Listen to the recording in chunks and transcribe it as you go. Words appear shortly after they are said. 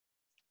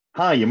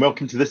Hi, and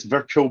welcome to this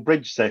virtual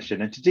bridge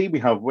session. And today we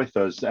have with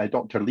us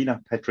Dr. Lina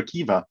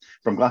Petrakieva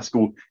from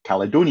Glasgow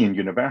Caledonian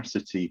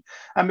University,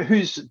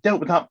 who's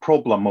dealt with that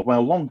problem of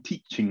long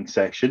teaching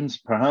sessions,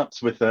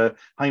 perhaps with a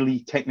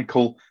highly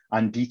technical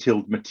and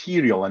detailed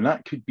material. And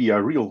that could be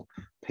a real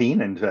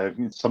pain and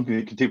something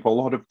that could take a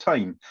lot of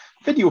time.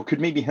 Video could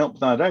maybe help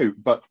that out,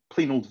 but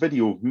plain old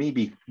video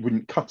maybe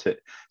wouldn't cut it.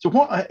 So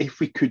what if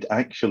we could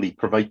actually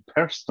provide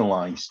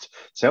personalised,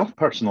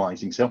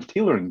 self-personalising,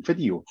 self-tailoring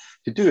video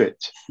to do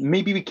it?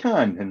 Maybe we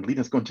can, and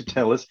Lina's going to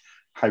tell us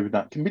how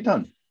that can be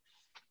done.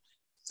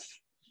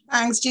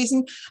 Thanks,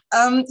 Jason.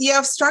 Yeah,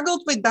 I've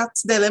struggled with that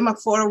dilemma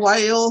for a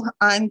while,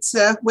 and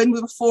when we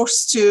were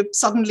forced to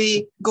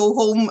suddenly go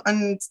home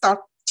and start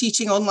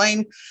teaching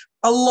online,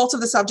 a lot of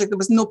the subject, there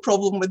was no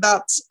problem with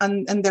that.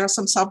 And there are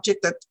some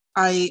subject that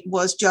I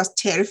was just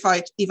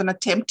terrified even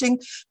attempting,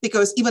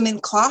 because even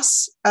in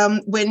class,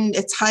 when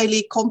it's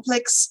highly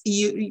complex,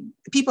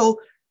 people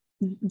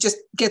just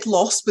get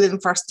lost within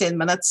the first 10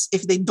 minutes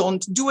if they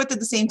don't do it at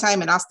the same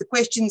time and ask the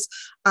questions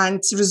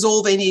and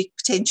resolve any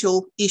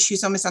potential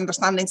issues or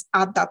misunderstandings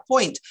at that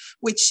point,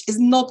 which is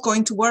not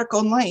going to work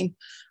online.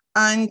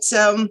 And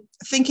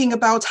thinking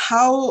about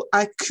how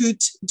I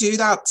could do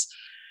that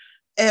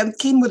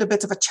came with a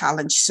bit of a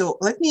challenge. So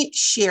let me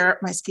share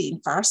my screen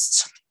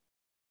first,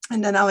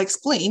 and then I'll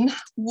explain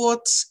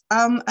what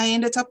I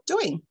ended up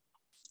doing.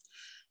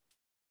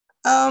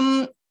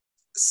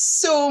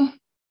 So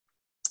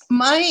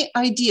my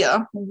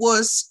idea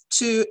was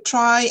to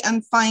try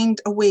and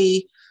find a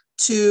way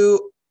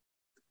to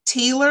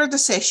tailor the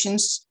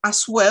sessions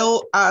as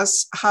well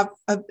as have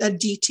a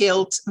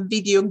detailed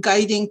video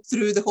guiding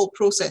through the whole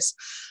process.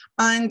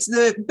 And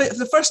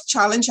the first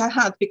challenge I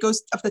had,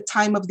 because of the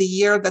time of the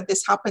year that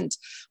this happened,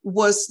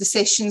 was the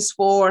sessions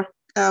for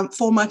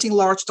formatting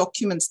large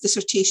documents,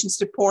 dissertations,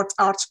 reports,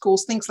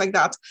 articles, things like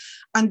that.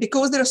 And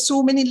because there are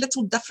so many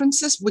little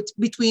differences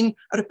between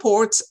a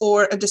report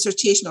or a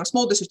dissertation, or a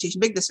small dissertation,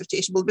 big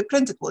dissertation, will be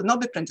printed, will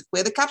not be printed,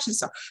 where the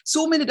captions are,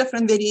 so many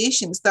different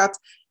variations that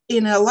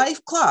in a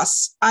live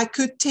class, I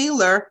could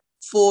tailor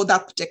for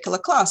that particular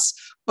class.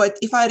 But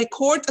if I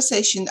record a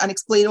session and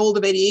explain all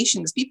the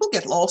variations, people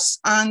get lost,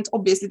 and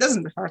obviously it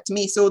doesn't refer to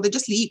me, so they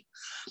just leave.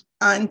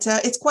 And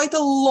it's quite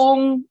a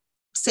long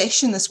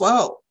session as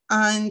well.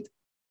 And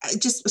I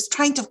just was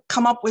trying to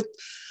come up with,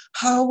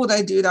 how would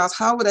I do that?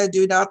 How would I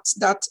do that?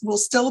 That will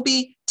still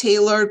be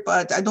tailored,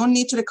 but I don't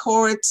need to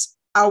record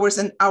hours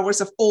and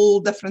hours of all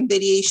different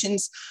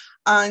variations.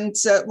 And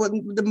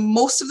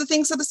most of the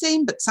things are the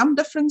same, but some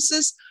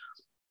differences.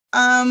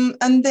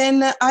 And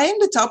then I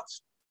ended up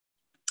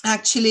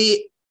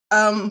actually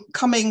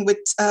coming with,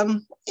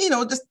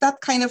 just that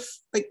kind of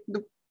like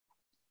the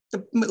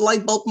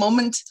light bulb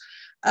moment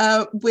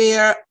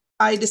where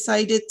I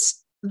decided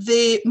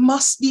there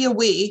must be a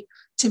way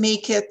to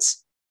make it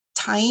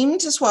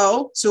timed as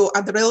well. So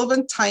at the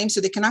relevant time, so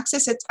they can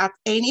access it at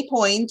any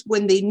point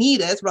when they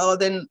need it, rather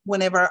than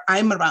whenever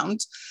I'm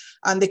around,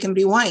 and they can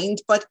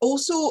rewind. But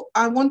also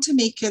I want to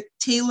make it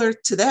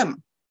tailored to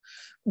them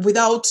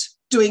without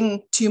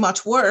doing too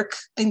much work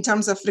in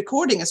terms of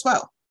recording as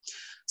well.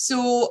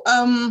 So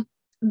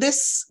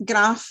this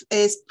graph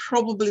is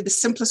probably the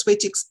simplest way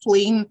to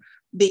explain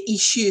the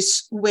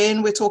issues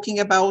when we're talking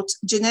about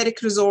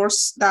generic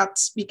resource that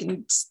we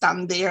can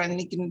stand there and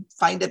you can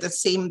find it the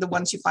same, the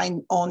ones you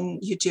find on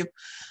YouTube,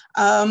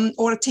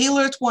 or a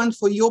tailored one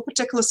for your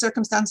particular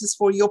circumstances,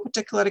 for your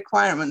particular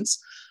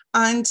requirements.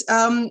 And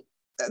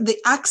the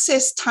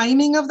access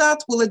timing of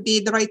that, will it be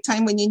the right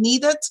time when you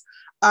need it?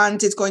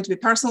 And it's going to be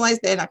personalized,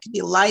 then I could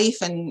be live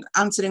and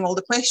answering all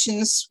the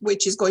questions,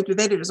 which is going to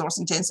be very resource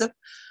intensive.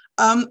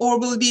 Or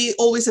will it be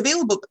always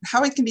available?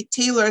 How it can be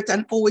tailored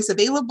and always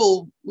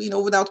available,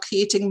 without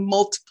creating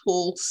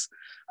multiples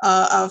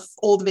of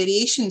all the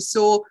variations.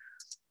 So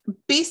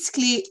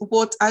basically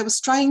what I was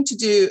trying to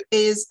do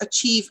is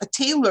achieve a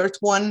tailored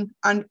one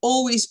and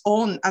always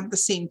on at the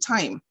same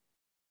time,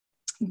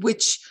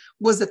 which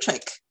was the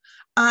trick.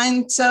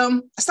 And I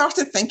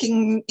started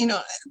thinking,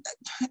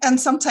 and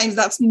sometimes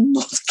that's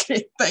not a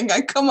great thing.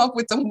 I come up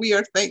with some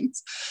weird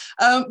things.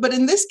 But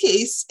in this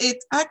case, it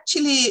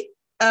actually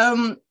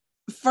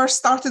first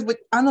started with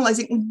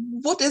analyzing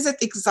what is it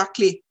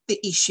exactly the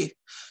issue.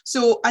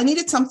 So I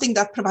needed something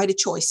that provided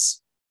choice,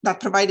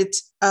 that provided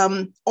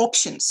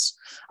options.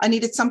 I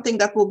needed something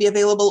that will be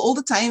available all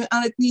the time,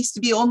 and it needs to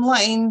be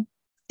online,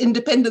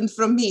 independent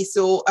from me,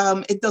 so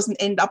it doesn't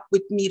end up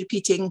with me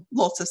repeating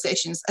lots of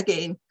sessions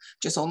again,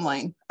 just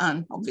online,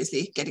 and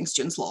obviously getting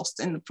students lost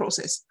in the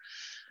process.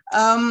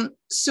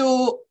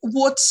 So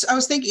what I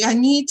was thinking, I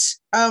need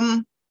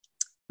a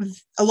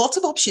lot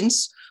of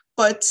options,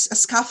 but a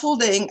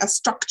scaffolding, a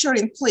structure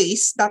in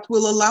place that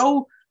will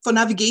allow for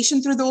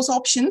navigation through those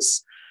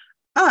options.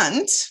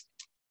 And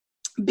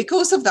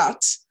because of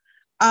that,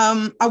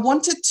 I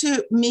wanted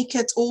to make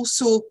it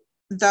also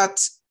that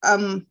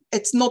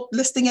it's not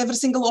listing every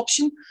single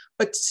option,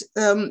 but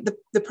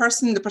the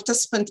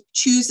participant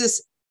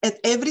chooses at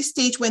every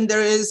stage when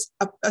there is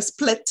a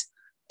split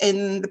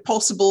in the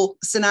possible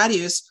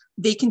scenarios,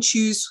 they can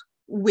choose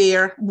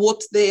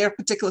what their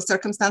particular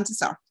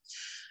circumstances are.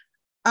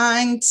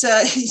 And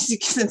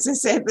as I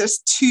said, there's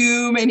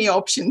too many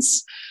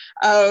options,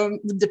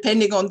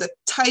 depending on the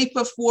type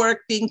of work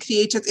being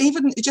created.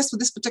 Even just for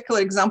this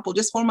particular example,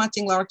 just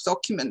formatting large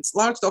documents.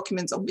 Large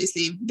documents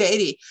obviously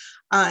vary,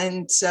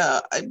 and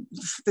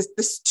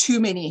there's too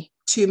many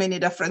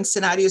different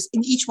scenarios.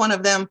 And each one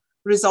of them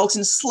results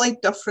in a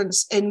slight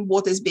difference in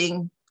what is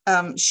being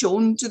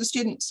shown to the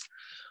students.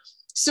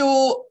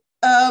 So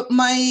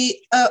my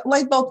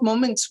light bulb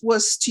moment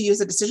was to use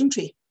a decision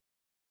tree,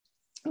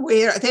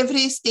 where at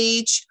every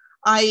stage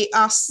I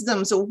asked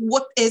them, so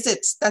what is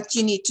it that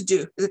you need to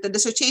do? Is it a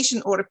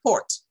dissertation or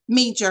report?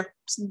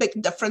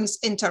 Big difference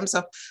in terms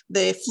of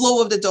the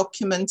flow of the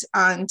document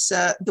and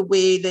the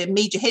way the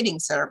major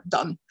headings are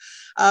done.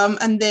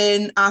 And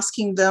then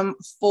asking them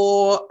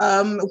for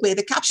where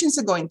the captions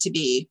are going to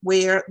be,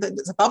 where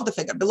it's above the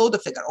figure, below the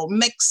figure, or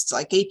mixed,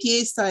 like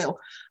APA style.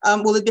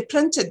 Will it be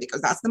printed?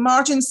 Because that's the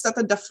margins that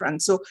are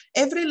different. So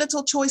every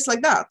little choice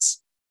like that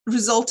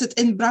resulted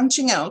in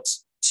branching out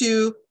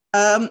to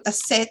a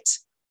set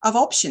of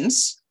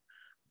options,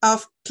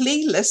 of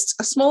playlists,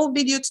 a small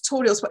video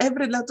tutorials for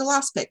every little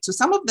aspect. So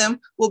some of them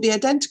will be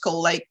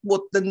identical, like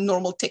what the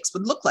normal text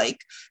would look like.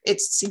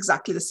 It's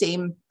exactly the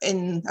same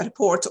in a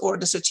report or a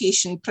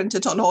dissertation,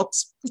 printed or not,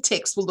 the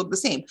text will look the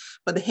same.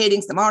 But the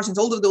headings, the margins,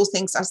 all of those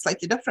things are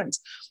slightly different.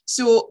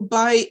 So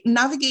by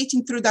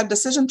navigating through that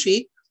decision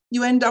tree,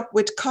 you end up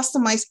with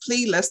customized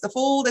playlist of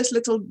all these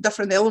little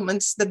different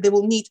elements that they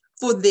will need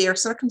for their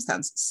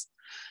circumstances.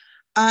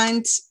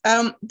 And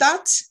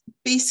that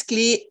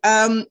basically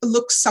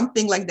looks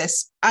something like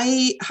this.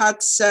 I had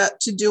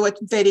to do it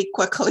very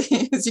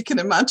quickly, as you can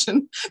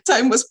imagine.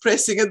 Time was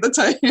pressing at the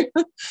time.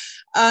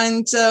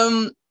 And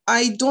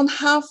I don't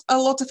have a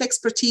lot of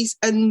expertise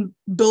in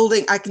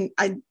building.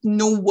 I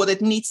know what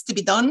it needs to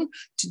be done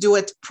to do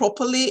it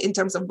properly in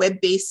terms of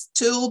web-based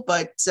tool,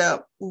 but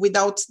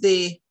without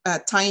the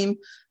time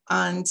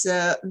and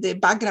the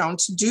background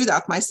to do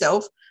that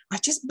myself, I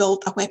just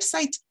built a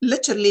website,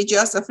 literally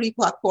just a free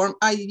platform.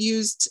 I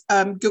used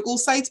Google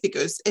Sites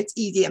because it's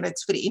easy and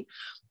it's free,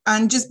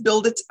 and just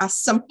build it as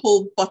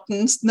simple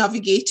buttons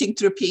navigating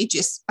through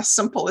pages, as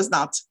simple as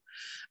that.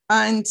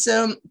 And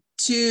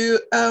to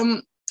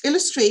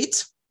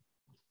illustrate,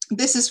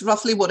 this is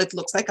roughly what it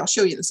looks like. I'll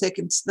show you in a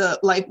second, the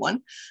live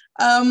one.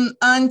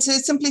 And to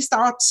simply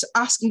start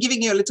asking,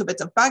 giving you a little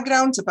bit of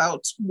background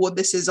about what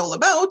this is all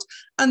about,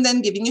 and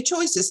then giving you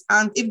choices.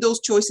 And if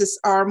those choices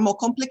are more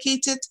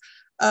complicated,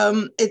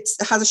 it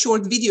has a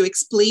short video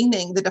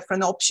explaining the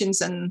different options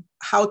and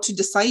how to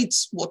decide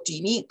what do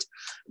you need,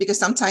 because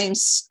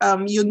sometimes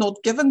you're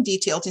not given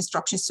detailed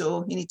instructions,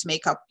 so you need to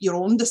make up your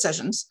own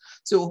decisions.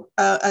 So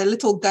a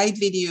little guide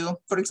video,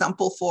 for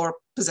example, for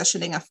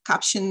positioning of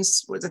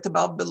captions, was it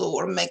above, below,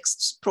 or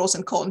mixed, pros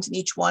and cons in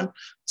each one,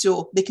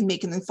 so they can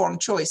make an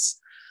informed choice.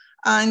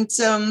 And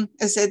as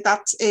I said,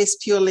 that is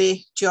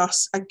purely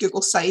just a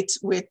Google site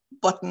with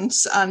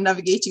buttons and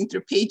navigating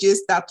through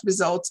pages that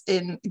results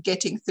in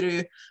getting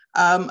through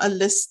a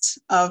list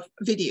of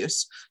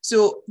videos.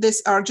 So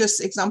these are just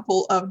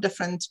example of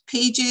different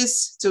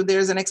pages. So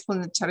there's an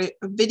explanatory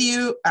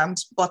video and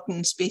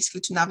buttons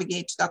basically to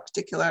navigate to that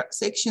particular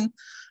section,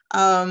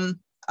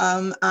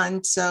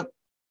 and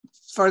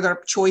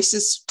further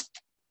choices.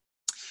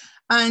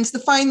 And the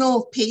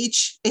final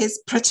page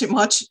is pretty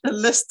much a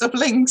list of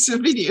links to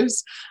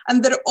videos,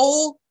 and they're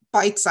all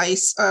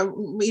bite-sized.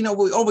 We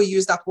always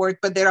use that word,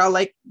 but they are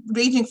like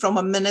ranging from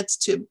a minute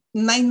to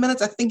 9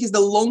 minutes, I think is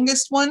the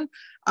longest one.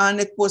 And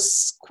it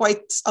was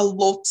quite a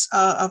lot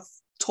of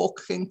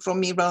talking from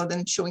me rather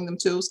than showing them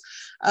tools.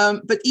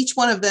 But each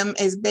one of them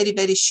is very,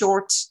 very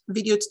short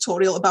video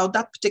tutorial about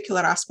that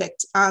particular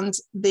aspect. And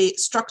the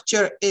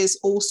structure is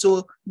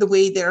also the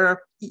way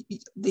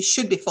they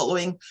should be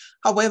following.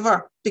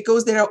 However,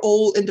 because they are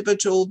all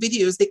individual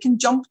videos, they can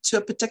jump to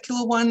a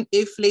particular one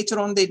if later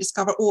on they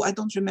discover, oh, I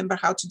don't remember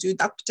how to do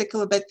that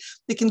particular bit.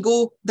 They can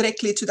go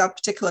directly to that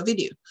particular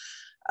video.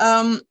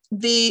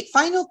 The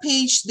final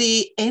page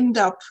they end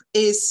up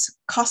is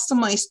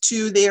customized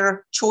to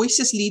their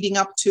choices leading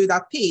up to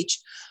that page.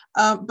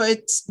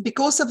 But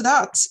because of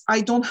that,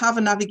 I don't have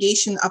a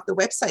navigation of the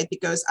website,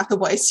 because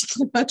otherwise you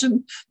can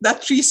imagine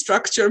that tree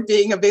structure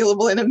being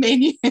available in a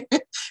menu.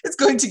 It's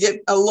going to get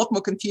a lot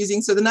more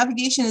confusing. So the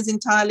navigation is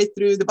entirely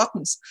through the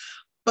buttons.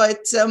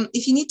 But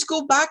if you need to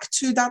go back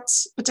to that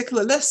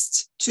particular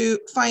list to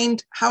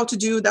find how to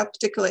do that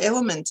particular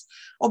element,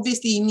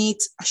 obviously you need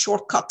a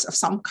shortcut of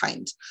some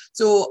kind.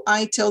 So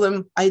I tell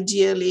them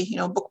ideally,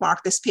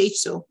 bookmark this page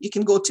so you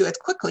can go to it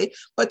quickly.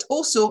 But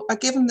also I've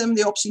given them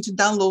the option to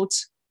download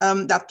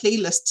that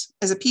playlist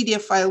as a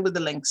PDF file with the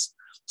links.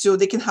 So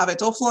they can have it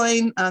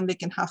offline and they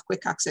can have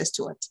quick access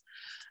to it.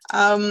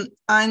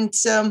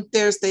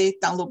 There's the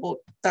downloadable.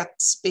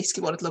 That's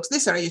basically what it looks.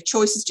 These are your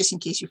choices, just in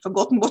case you've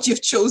forgotten what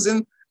you've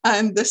chosen.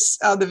 And this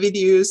are the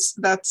videos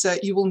that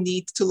you will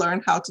need to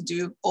learn how to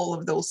do all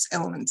of those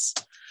elements.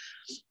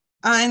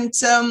 And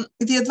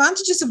the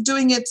advantages of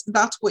doing it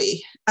that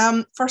way,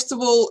 first of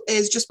all,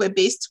 is just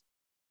web-based.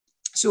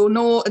 So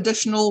no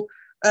additional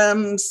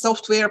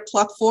software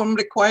platform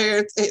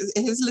required. It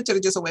is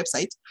literally just a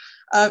website.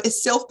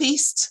 It's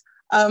self-paced.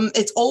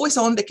 It's always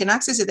on. They can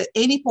access it at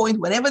any point,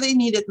 whenever they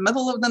need it,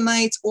 middle of the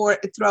night or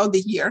throughout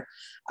the year.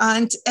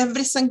 And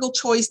every single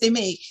choice they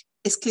make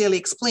is clearly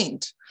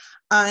explained.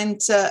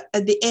 And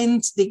at the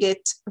end, they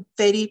get a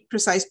very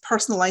precise,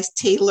 personalized,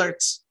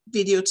 tailored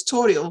video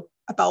tutorial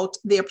about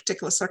their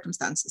particular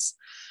circumstances.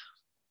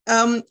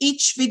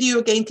 Each video,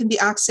 again, can be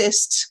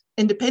accessed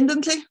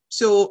independently,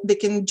 so they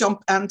can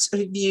jump and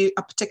review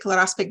a particular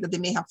aspect that they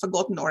may have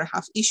forgotten or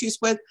have issues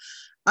with.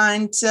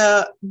 And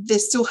they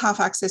still have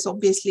access,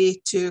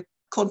 obviously, to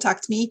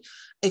contact me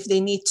if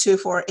they need to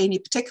for any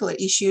particular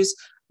issues.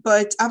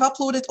 But I've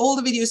uploaded all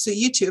the videos to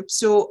YouTube.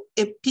 So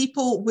if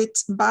people with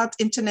bad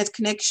internet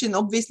connection,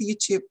 obviously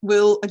YouTube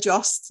will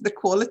adjust the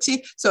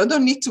quality. So I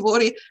don't need to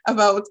worry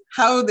about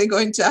how they're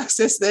going to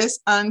access this.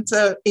 And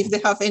if they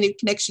have any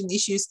connection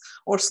issues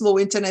or slow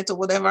internet or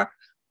whatever,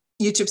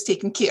 YouTube's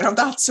taking care of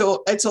that.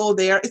 So it's all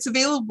there. It's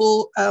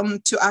available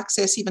to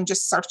access, even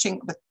just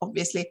searching, but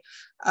obviously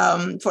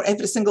for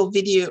every single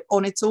video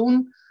on its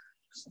own.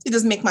 It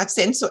doesn't make much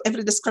sense. So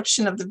every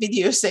description of the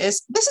video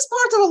says, this is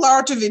part of a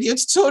larger video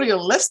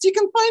tutorial list. You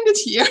can find it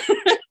here.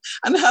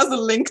 And it has a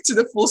link to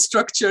the full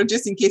structure,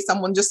 just in case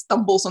someone just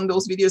stumbles on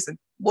those videos and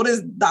what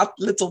is that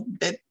little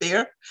bit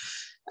there?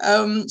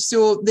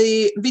 So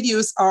the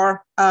videos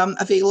are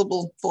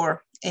available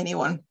for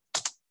anyone.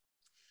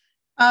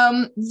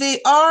 There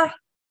are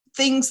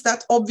things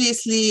that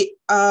obviously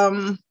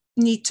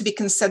need to be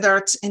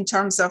considered in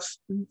terms of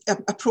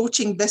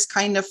approaching this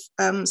kind of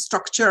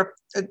structure,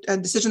 a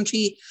decision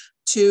tree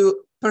to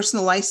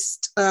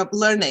personalized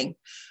learning.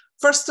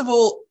 First of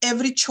all,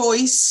 every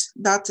choice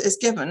that is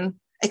given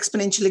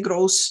exponentially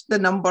grows the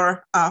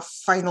number of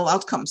final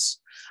outcomes.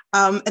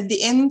 At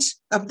the end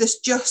of this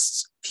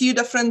just few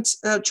different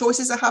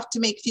choices I have to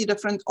make, few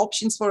different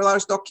options for a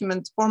large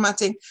document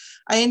formatting,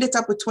 I ended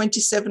up with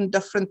 27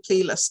 different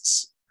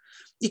playlists.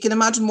 You can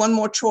imagine one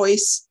more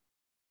choice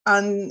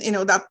and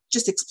that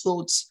just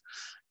explodes.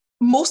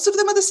 Most of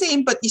them are the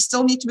same, but you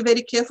still need to be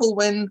very careful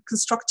when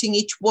constructing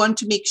each one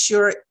to make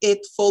sure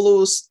it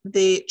follows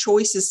the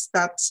choices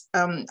that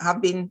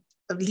have been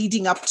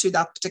leading up to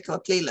that particular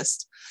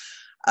playlist.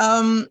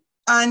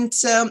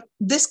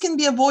 This can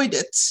be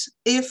avoided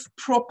if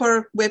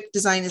proper web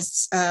design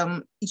is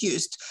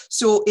used.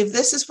 So if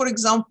this is, for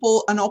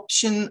example, an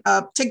option,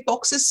 tick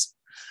boxes,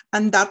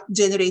 and that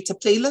generates a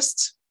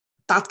playlist,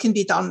 that can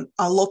be done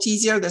a lot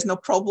easier. There's no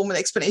problem with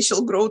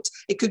exponential growth.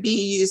 It could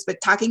be used by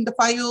tagging the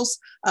files.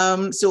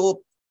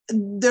 So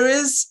there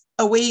is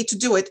a way to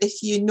do it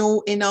if you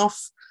know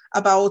enough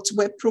about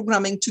web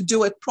programming to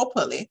do it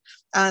properly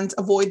and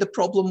avoid the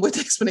problem with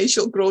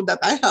exponential growth that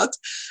I had.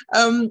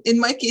 In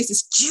my case,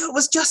 it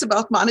was just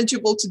about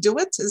manageable to do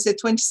it. As I said,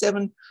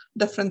 27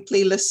 different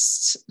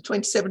playlists,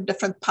 27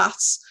 different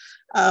paths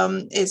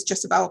is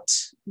just about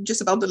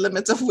the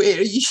limit of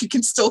where you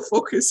can still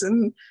focus,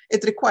 and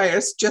it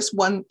requires just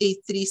one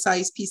A3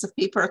 size piece of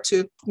paper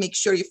to make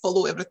sure you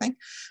follow everything.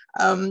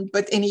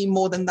 But any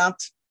more than that,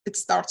 it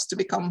starts to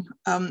become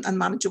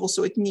unmanageable.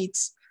 So it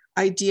needs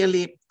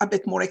ideally a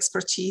bit more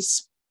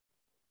expertise.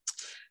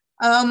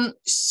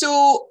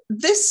 So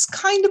this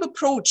kind of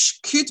approach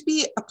could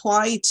be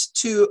applied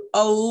to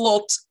a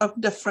lot of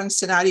different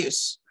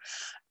scenarios.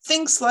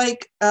 Things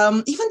like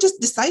even just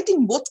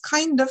deciding what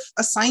kind of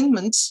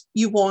assignment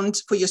you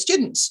want for your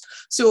students.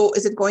 So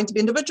is it going to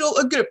be individual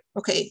or group?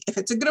 Okay, if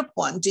it's a group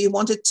one, do you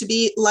want it to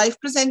be live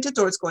presented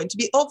or it's going to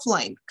be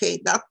offline? Okay,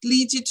 that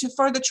leads you to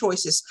further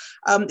choices.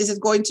 Is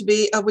it going to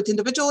be with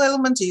individual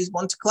elements? Do you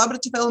want a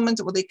collaborative element?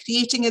 Or are they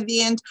creating at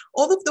the end?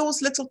 All of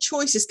those little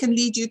choices can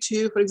lead you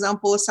to, for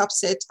example, a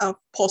subset of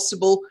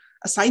possible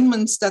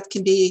assignments that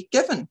can be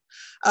given.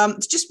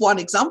 It's just one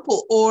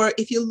example. Or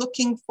if you're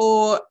looking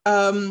for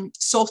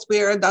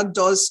software that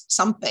does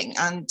something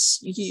and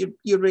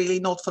you're really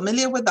not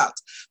familiar with that,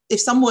 if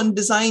someone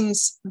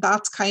designs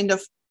that kind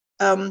of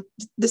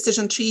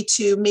decision tree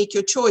to make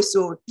your choice,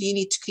 so do you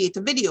need to create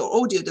a video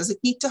or audio? Does it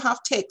need to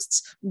have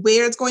texts?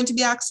 Where it's going to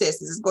be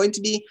accessed? Is it going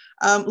to be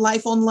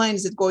live online?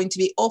 Is it going to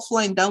be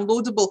offline,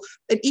 downloadable?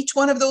 And each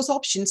one of those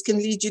options can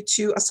lead you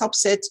to a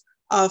subset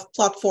of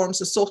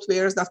platforms or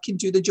softwares that can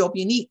do the job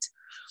you need.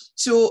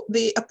 So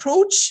the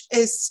approach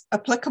is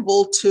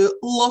applicable to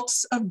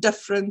lots of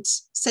different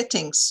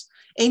settings.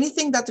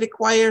 Anything that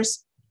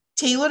requires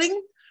tailoring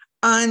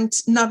and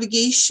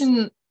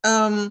navigation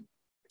to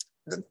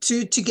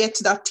get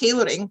to that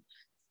tailoring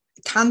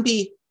can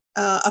be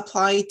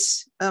applied,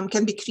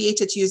 can be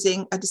created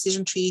using a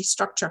decision tree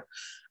structure.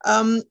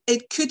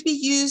 It could be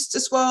used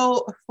as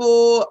well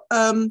for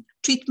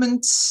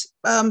treatments,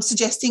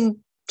 suggesting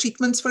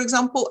treatments, for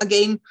example,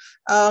 again,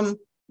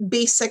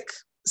 basic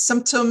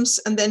symptoms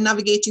and then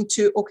navigating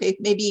to, okay,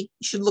 maybe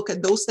you should look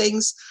at those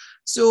things.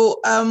 So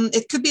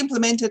it could be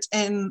implemented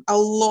in a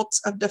lot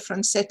of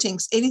different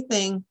settings.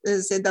 Anything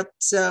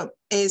that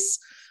is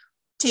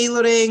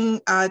tailoring,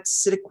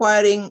 it's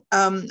requiring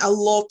a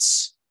lot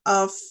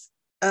of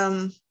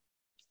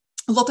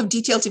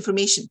detailed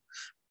information.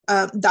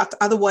 that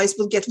otherwise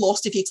will get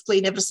lost if you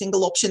explain every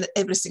single option at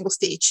every single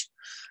stage.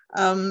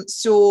 And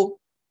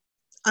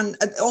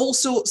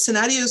also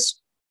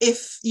scenarios,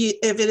 if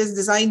it is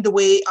designed the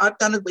way I've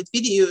done it with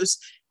videos,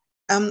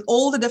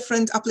 all the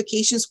different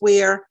applications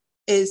where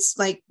it's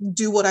like,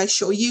 do what I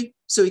show you.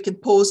 So you can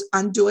pause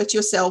and do it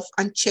yourself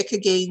and check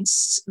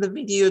against the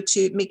video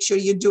to make sure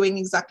you're doing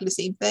exactly the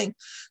same thing.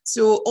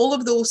 So all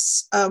of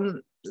those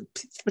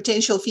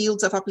potential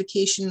fields of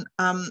application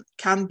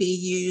can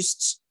be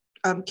used,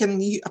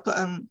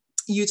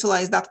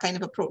 utilize that kind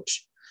of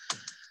approach.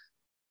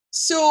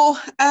 So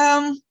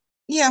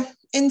yeah,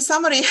 in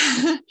summary,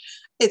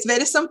 it's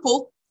very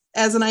simple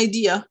as an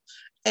idea.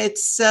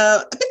 It's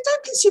a bit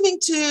time consuming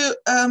to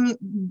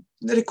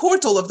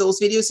record all of those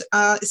videos,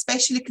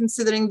 especially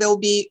considering they'll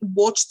be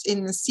watched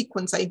in a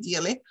sequence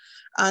ideally,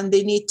 and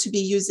they need to be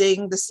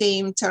using the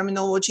same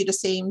terminology, the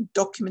same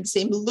document, the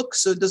same look,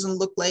 so it doesn't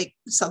look like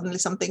suddenly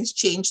something's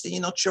changed and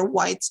you're not sure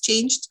why it's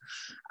changed.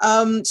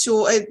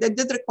 So it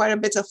did require a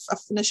bit of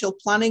initial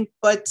planning,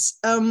 but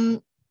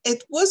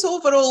it was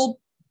overall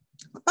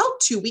about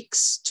 2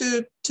 weeks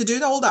to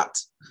do all that.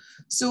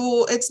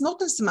 So it's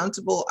not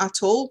insurmountable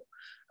at all.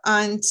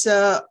 And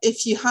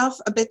if you have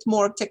a bit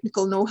more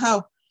technical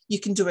know-how, you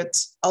can do it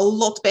a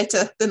lot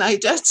better than I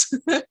did.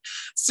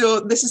 So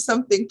this is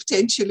something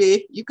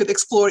potentially you could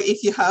explore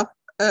if you have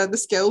the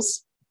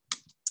skills.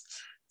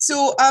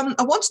 So I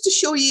wanted to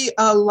show you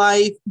a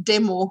live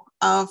demo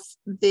of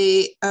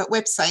the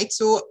website.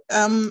 So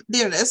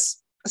there it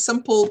is, a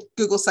simple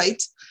Google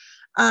site,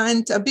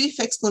 and a brief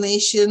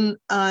explanation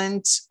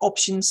and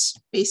options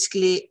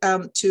basically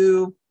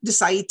to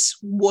decide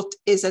what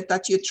is it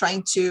that you're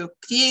trying to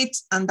create,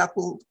 and that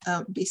will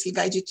basically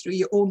guide you through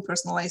your own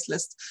personalized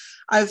list.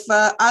 I've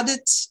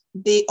added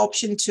the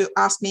option to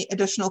ask me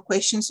additional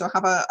questions, so I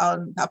have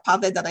a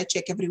Padlet that I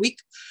check every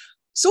week.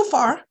 So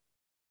far,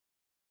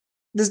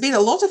 there's been a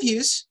lot of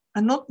views,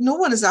 and no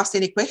one has asked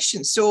any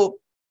questions. So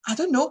I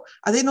don't know,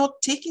 are they not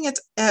taking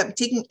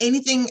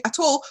anything at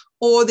all,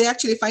 or they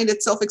actually find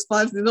it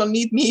self-explanatory, they don't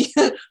need me?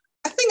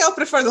 I think I'll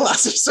prefer the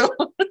latter, so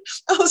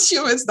I'll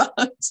assume it's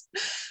that.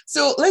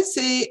 So let's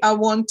say I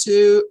want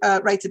to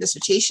write a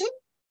dissertation,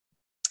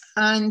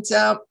 and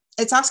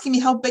it's asking me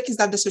how big is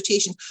that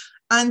dissertation.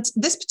 And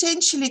this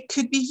potentially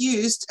could be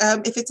used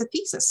if it's a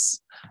thesis.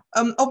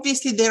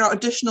 Obviously, there are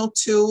additional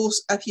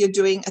tools if you're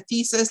doing a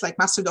thesis, like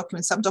master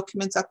documents,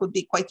 sub-documents, that would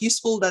be quite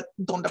useful, that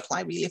don't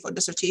apply really for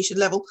dissertation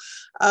level.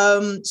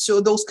 So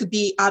those could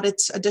be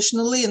added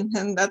additionally,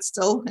 and that's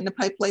still in the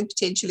pipeline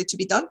potentially to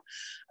be done.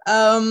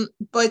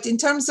 But in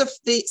terms of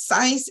the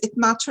size, it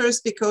matters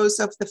because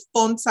of the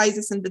font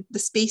sizes and the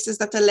spaces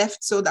that are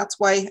left. So that's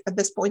why at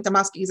this point I'm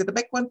asking, is it a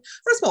big one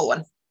or a small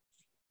one?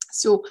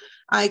 So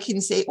I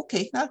can say,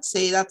 okay, let's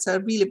say that's a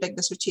really big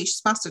dissertation,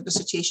 master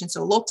dissertation,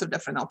 so lots of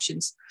different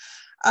options.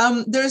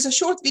 There is a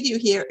short video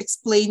here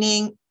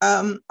explaining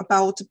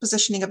about the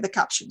positioning of the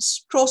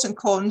captions, pros and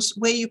cons,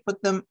 where you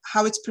put them,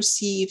 how it's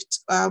perceived,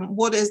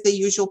 what is the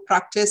usual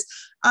practice,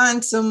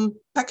 and some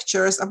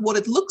pictures of what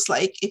it looks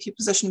like if you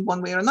position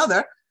one way or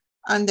another,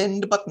 and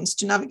then the buttons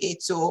to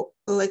navigate. So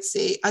let's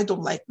say I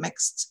don't like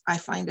mixed. I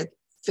find it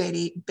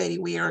very, very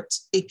weird.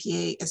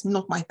 APA is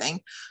not my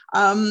thing.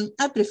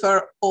 I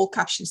prefer all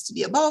captions to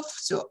be above,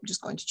 so I'm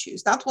just going to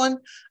choose that one.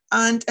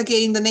 And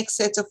again, the next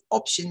set of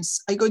options,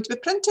 are you going to be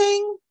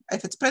printing?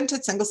 If it's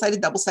printed,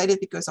 single-sided, double-sided,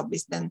 because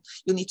obviously then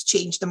you'll need to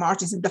change the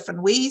margins in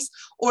different ways,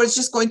 or it's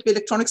just going to be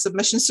electronic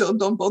submission, so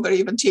don't bother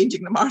even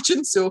changing the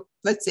margins. So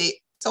let's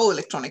say it's all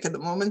electronic at the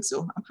moment,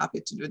 so I'm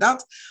happy to do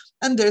that.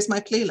 And there's my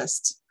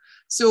playlist.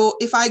 So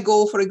if I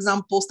go, for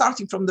example,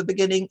 starting from the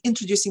beginning,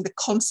 introducing the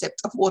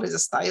concept of what is a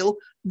style,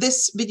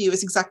 this video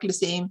is exactly the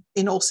same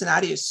in all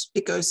scenarios,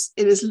 because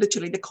it is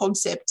literally the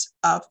concept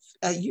of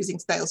using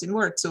styles in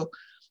Word. So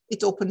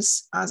it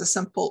opens as a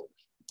simple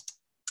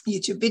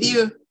YouTube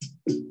video.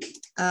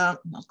 I'm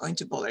not going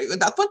to bother you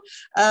with that one.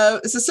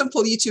 It's a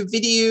simple YouTube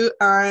video,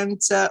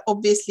 and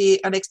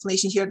obviously an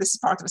explanation here. This is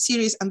part of a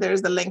series, and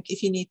there's the link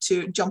if you need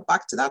to jump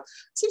back to that.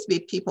 Seems to be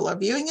people are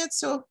viewing it,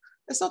 so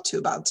it's not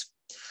too bad.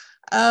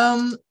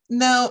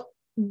 Now,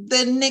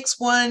 the next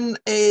one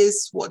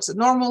is what's a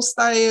normal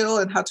style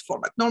and how to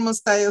format normal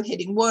style,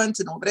 heading ones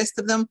and all the rest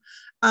of them,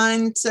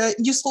 and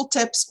useful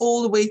tips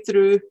all the way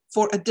through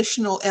for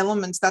additional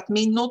elements that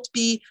may not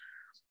be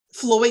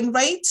flowing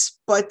right,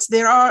 but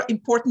they are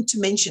important to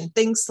mention.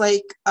 Things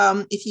like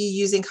if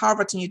you're using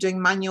Harvard and you're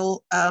doing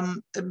manual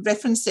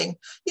referencing,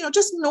 you know,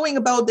 just knowing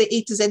about the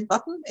A to Z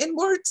button in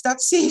Word, that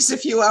saves a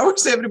few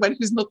hours. Everybody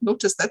who's not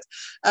noticed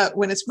that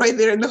when it's right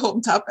there in the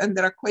home tab, and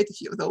there are quite a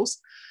few of those.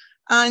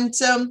 And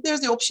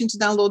there's the option to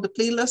download the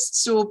playlist,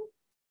 so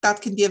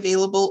that can be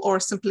available,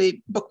 or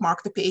simply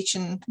bookmark the page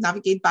and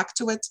navigate back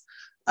to it.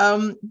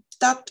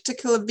 That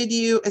particular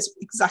video is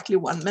exactly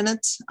 1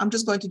 minute. I'm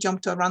just going to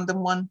jump to a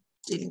random one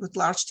dealing with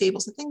large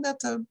tables. I think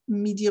that's a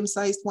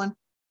medium-sized one.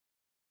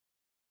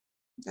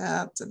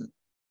 Okay.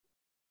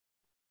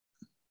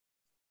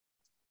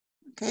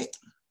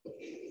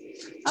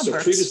 So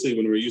previously,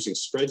 when we were using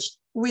spreadsheets,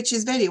 which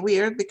is very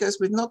weird because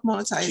we've not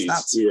monetized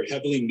that. We were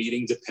heavily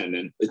meeting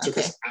dependent. It took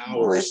us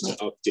hours to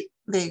update.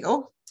 There you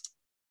go.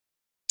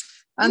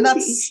 And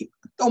that's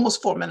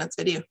almost 4 minutes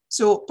video.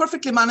 So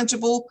perfectly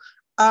manageable,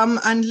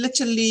 and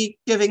literally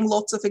giving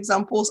lots of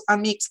examples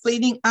and me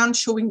explaining and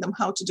showing them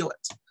how to do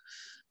it.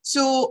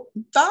 So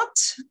that,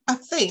 I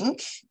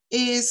think,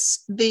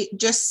 is the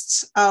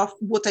gist of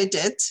what I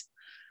did.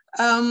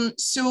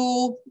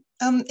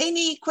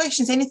 Any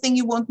questions, anything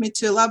you want me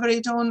to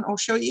elaborate on or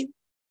show you?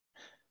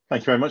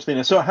 Thank you very much,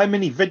 Lina. So how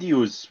many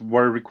videos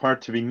were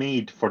required to be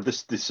made for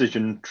this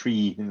decision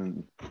tree?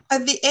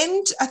 At the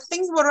end, I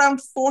think there were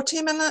around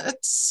 40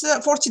 minutes,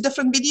 40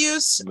 different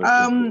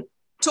videos.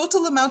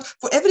 Total amount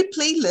for every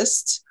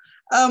playlist.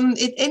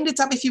 It ended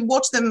up, if you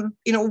watch them,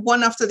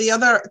 one after the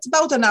other, it's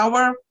about an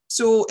hour.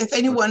 So if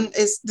anyone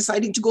is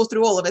deciding to go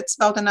through all of it, it's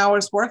about an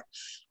hour's worth.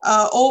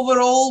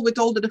 Overall, with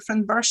all the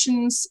different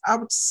versions, I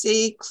would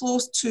say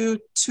close to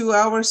 2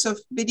 hours of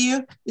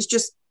video. It's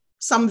just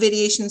some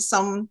variations,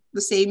 some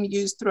the same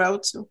used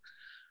throughout. So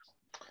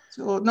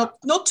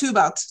not too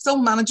bad, still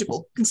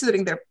manageable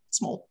considering they're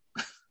small.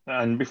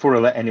 And before I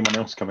let anyone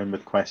else come in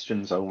with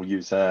questions, I will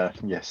use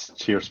yes,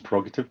 chair's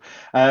prerogative.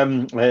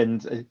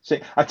 And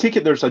say, I take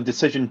it there's a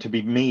decision to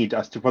be made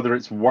as to whether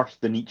it's worth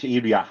in each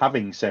area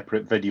having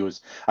separate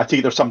videos. I take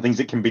it there's some things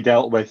that can be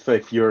dealt with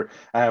if you're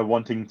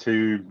wanting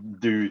to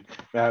do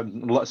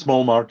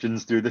small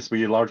margins do this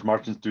way, large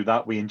margins do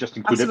that way, and just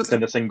include it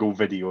within a single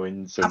video.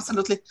 And so,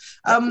 absolutely.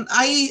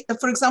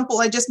 For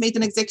example, I just made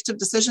an executive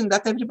decision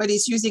that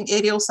everybody's using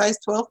Arial size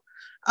 12.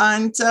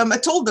 And I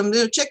told them,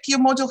 check your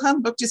module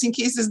handbook just in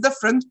case it's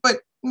different,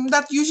 but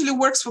that usually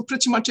works for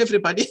pretty much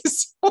everybody.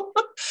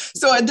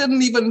 So I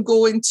didn't even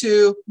go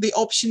into the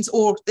options,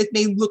 or it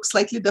may look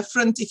slightly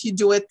different if you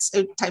do it.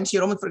 Times New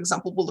Roman, for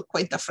example, will look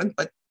quite different,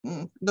 but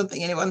I don't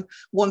think anyone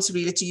wants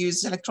really to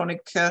use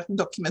electronic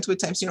document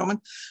with Times New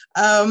Roman.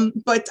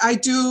 But I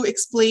do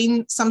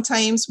explain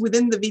sometimes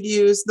within the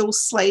videos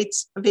those slight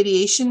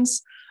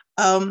variations,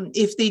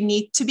 if they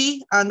need to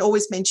be, and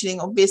always mentioning,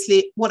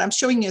 obviously, what I'm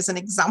showing you as an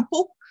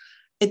example.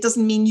 It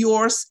doesn't mean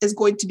yours is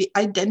going to be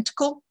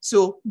identical.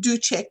 So do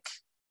check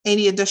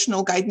any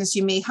additional guidance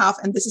you may have,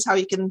 and this is how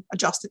you can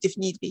adjust it if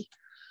need be.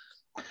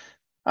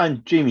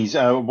 And Jamie's,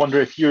 I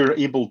wonder if you're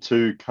able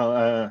to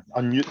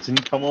unmute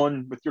and come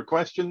on with your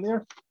question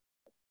there.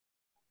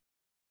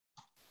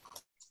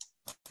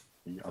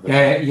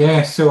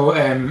 Yeah, so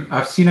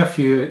I've seen a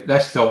few.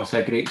 This is obviously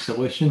a great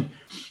solution.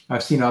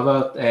 I've seen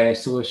other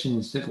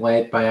solutions that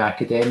led by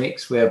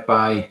academics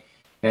whereby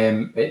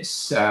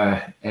it's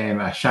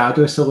a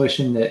shadow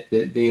solution that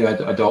they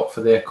adopt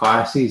for their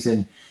classes,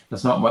 and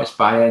there's not much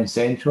buy-in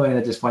centrally. And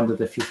I just wondered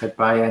if you've had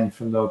buy-in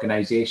from the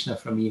organisation or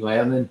from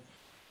e-learning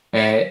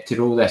to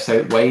roll this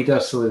out wider,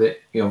 so that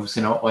you're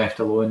obviously not left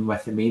alone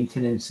with the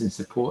maintenance and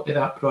support of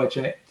that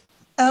project.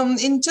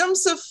 In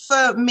terms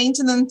of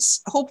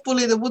maintenance,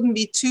 hopefully there wouldn't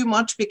be too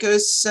much,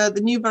 because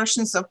the new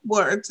versions of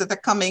Word that are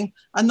coming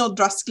are not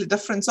drastically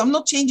different. So I'm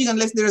not changing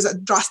unless there is a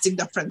drastic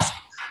difference.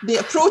 The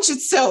approach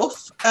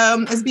itself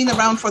has been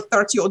around for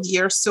 30 odd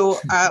years. So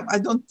I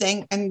don't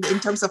think, and in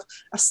terms of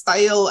a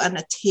style and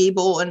a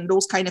table and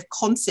those kind of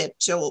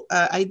conceptual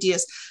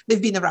ideas,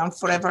 they've been around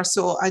forever.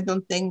 So I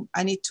don't think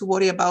I need to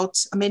worry about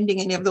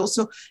amending any of those.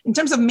 So in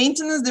terms of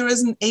maintenance, there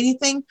isn't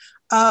anything.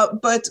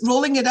 But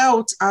rolling it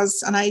out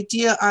as an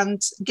idea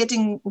and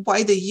getting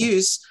wider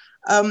use,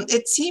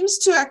 it seems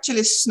to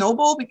actually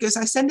snowball, because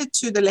I send it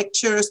to the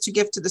lecturers to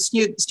give to the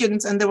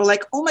students, and they were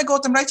like, oh my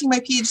God, I'm writing my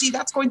PhD.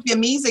 That's going to be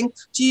amazing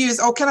to use.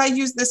 Or can I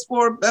use this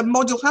for a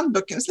module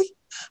handbook? And it's like,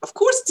 of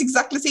course, it's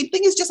exactly the same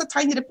thing. It's just a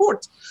tiny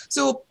report.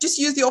 So just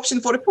use the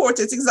option for report.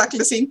 It's exactly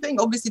the same thing.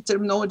 Obviously,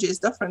 terminology is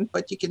different,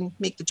 but you can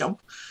make the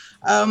jump.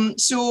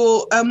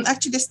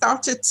 Actually, they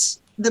started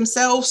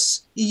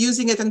themselves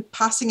using it and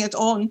passing it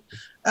on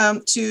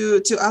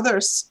to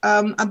others.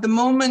 At the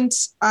moment,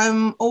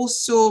 I'm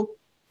also,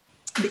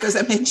 because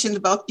I mentioned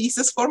about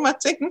thesis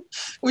formatting,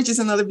 which is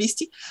another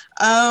beastie,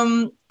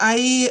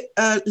 I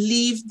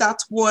leave that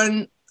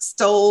one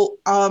still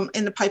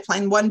in the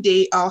pipeline. One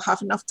day I'll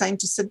have enough time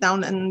to sit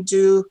down and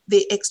do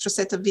the extra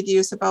set of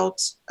videos about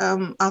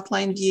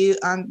outline view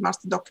and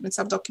master documents,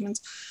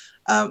 sub-documents.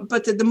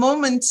 But at the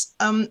moment,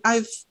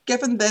 I've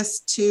given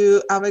this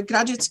to our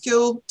graduate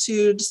school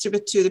to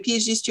distribute to the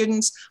PhD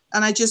students,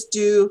 and I just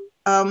do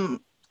a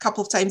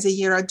couple of times a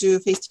year, I do a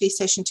face-to-face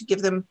session to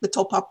give them the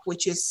top-up,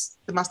 which is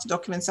the master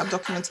document,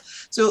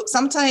 sub-documents. So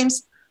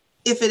sometimes,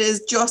 if it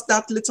is just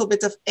that little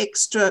bit of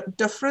extra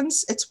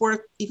difference, it's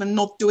worth even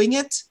not doing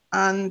it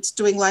and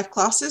doing live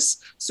classes.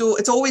 So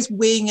it's always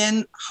weighing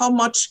in how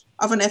much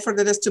of an effort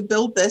it is to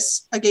build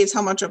this against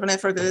how much of an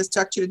effort it is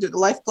to actually do the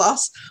live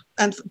class,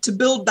 and to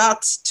build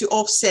that to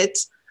offset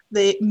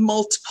the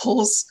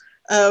multiples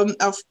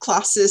of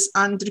classes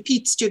and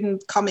repeat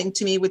student coming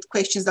to me with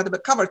questions that have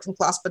been covered in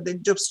class, but they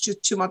just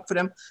too much for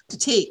them to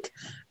take.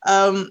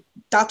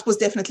 That was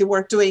definitely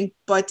worth doing.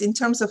 But in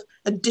terms of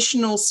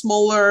additional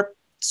smaller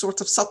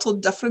sort of subtle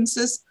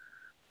differences,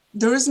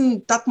 there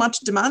isn't that much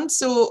demand,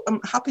 so I'm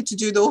happy to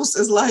do those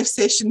as live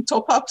session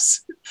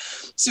top-ups.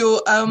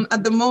 So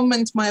at the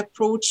moment, my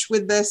approach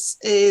with this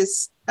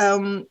is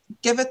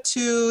give it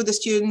to the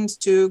students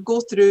to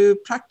go through,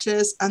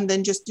 practice, and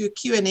then just do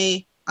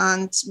Q&A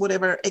and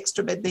whatever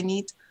extra bit they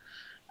need.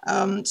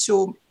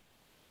 So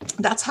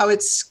that's how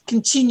it's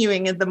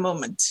continuing at the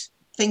moment.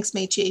 Things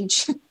may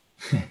change.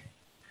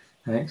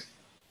 Thanks.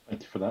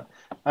 Thank you for that.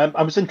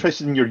 I was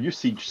interested in your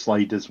usage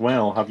slide as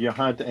well. Have you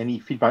had any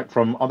feedback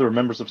from other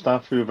members of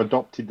staff who have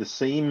adopted the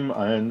same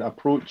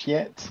approach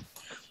yet?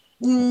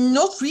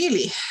 Not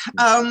really.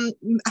 I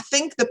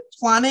think the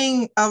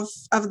planning of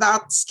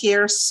that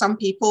scares some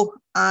people,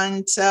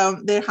 and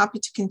they're happy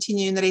to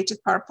continue narrated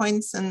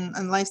PowerPoints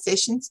and live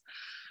sessions.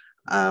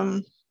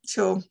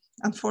 So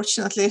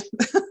unfortunately,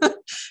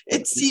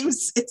 it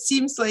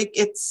seems like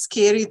it's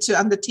scary to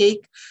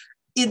undertake.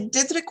 It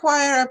did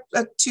require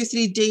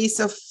 2-3 days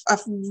of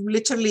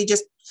literally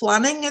just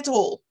planning it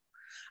all.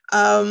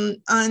 And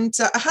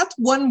I had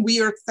one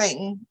weird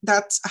thing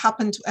that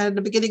happened at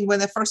the beginning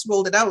when I first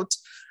rolled it out.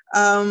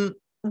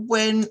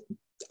 When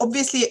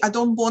obviously I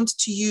don't want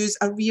to use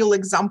a real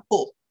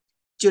example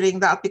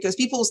during that, because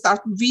people start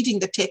reading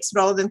the text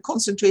rather than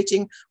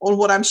concentrating on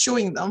what I'm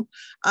showing them,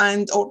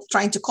 or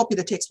trying to copy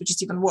the text, which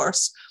is even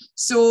worse.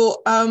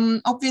 So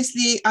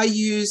obviously I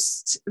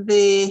used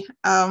the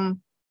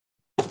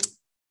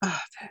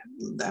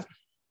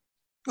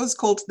what's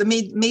called the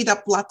made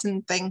up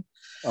Latin thing.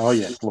 Oh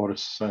yes,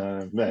 Loris.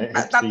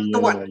 That's the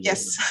one,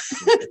 yes.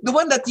 The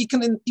one that you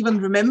can even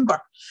remember.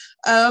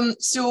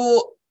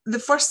 So the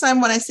first time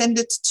when I sent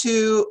it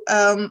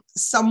to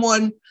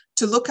someone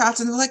to look at,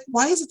 and they were like,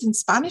 why is it in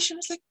Spanish? And I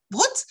was like,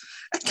 what?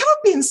 It cannot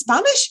be in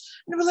Spanish.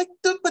 And they were like,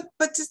 but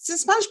it's in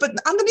Spanish, but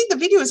underneath the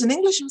video is in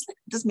English. I was like,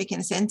 it doesn't make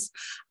any sense.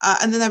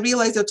 And then I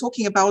realized they're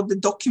talking about the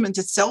document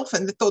itself,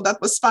 and they thought that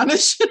was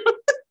Spanish.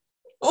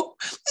 Oh,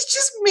 it's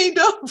just made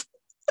up.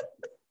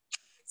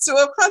 So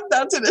I've had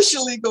that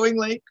initially going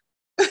like,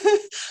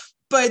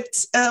 but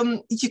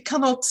you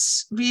cannot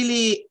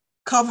really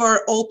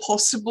cover all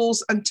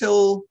possibles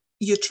until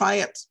you try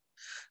it.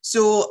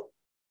 So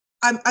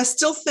I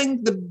still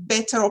think the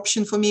better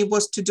option for me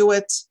was to do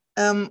it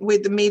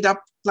with the made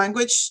up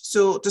language.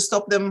 So to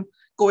stop them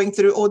going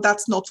through, oh,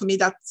 that's not for me,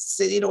 that's,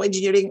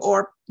 engineering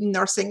or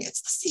nursing.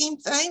 It's the same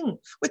thing.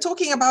 We're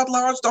talking about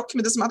large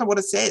document, doesn't matter what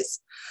it says.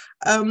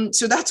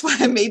 So that's why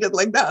I made it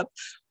like that.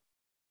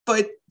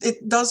 But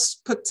it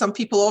does put some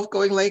people off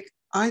going like,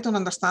 I don't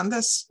understand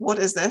this. What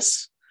is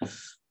this?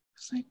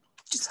 It's like,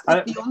 just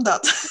look beyond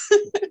that.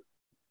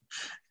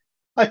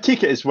 I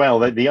take it as well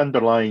that the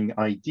underlying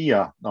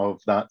idea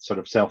of that sort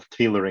of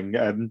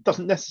self-tailoring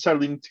doesn't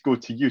necessarily need to go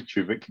to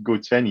YouTube. It could go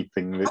to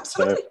anything. That,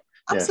 Absolutely.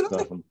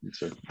 Absolutely. Yeah,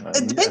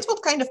 so, it depends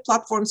what kind of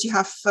platforms you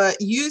have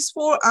used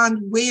for and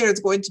where it's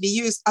going to be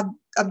used.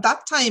 At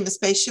that time,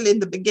 especially in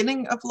the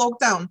beginning of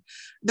lockdown,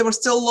 there were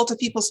still a lot of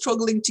people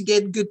struggling to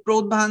get good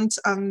broadband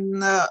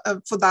and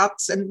for that,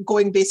 and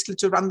going basically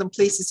to random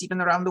places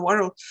even around the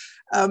world.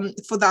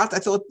 For that, I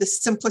thought the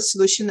simplest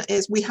solution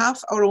is we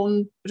have our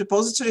own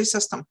repository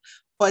system,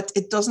 but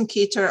it doesn't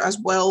cater as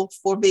well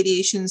for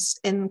variations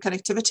in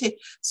connectivity.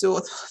 So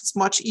it's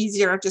much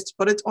easier just to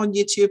put it on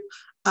YouTube.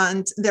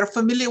 And they're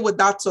familiar with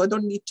that, so I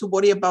don't need to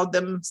worry about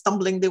them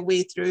stumbling their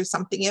way through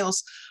something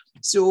else.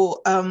 So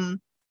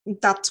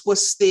that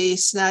was the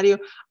scenario.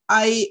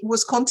 I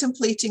was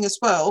contemplating as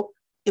well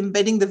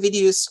embedding the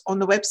videos on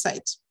the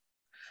website.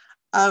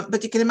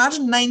 But you can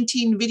imagine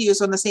 19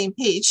 videos on the same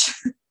page.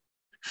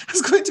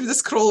 It's going to be the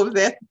scroll of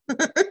there.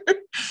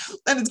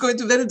 And it's going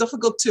to be very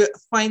difficult to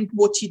find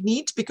what you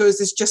need, because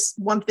it's just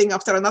one thing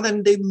after another,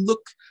 and they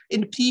look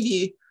in the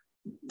preview,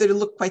 they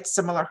look quite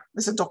similar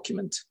as a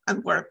document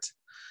and Word.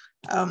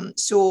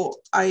 So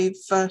I've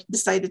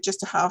decided just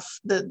to have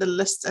the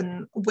list,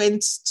 and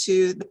went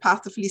to the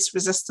path of least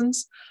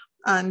resistance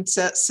and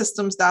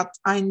systems that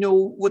I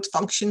know would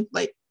function,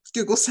 like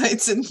Google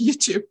Sites and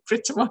YouTube,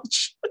 pretty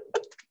much.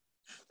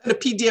 And a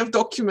PDF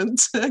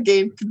document,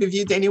 again, can be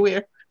viewed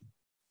anywhere.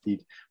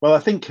 Well, I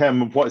think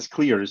what is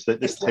clear is that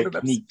this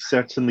technique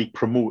certainly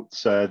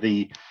promotes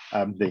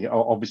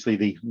obviously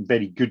the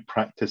very good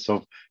practice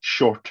of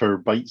shorter,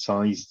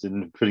 bite-sized,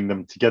 and putting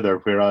them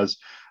together. Whereas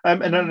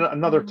in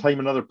another time,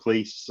 another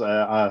place,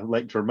 a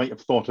lecturer might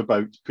have thought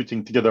about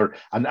putting together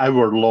an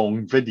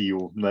hour-long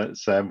video.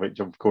 That's which,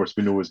 of course,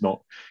 we know is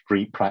not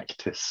great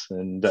practice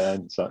and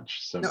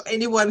such. So now,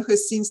 anyone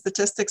who's seen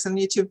statistics on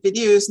YouTube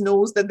videos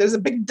knows that there's a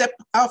big dip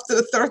after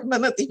the third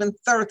minute. Even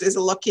third is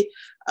lucky.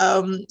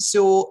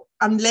 So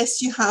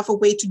unless you have a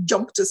way to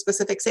jump to a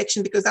specific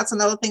section, because that's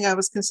another thing I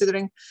was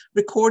considering,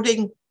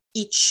 recording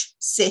each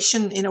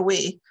session in a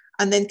way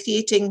and then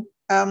creating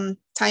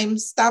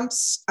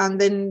timestamps and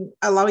then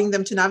allowing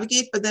them to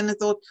navigate. But then I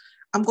thought,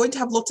 I'm going to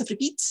have lots of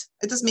repeats.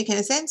 It doesn't make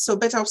any sense. So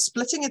better off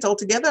splitting it all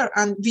together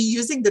and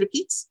reusing the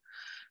repeats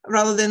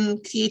rather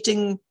than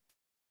creating,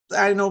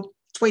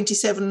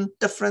 27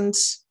 different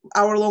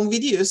hour-long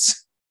videos.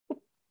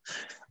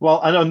 Well,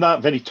 and on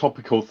that very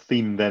topical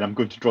theme, then I'm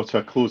going to draw to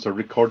a close our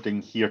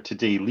recording here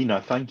today.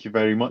 Lina, thank you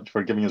very much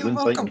for giving us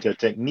insight into a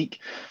technique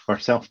for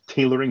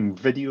self-tailoring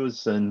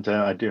videos, and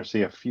I dare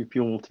say a few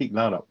people will take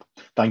that up.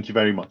 Thank you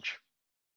very much.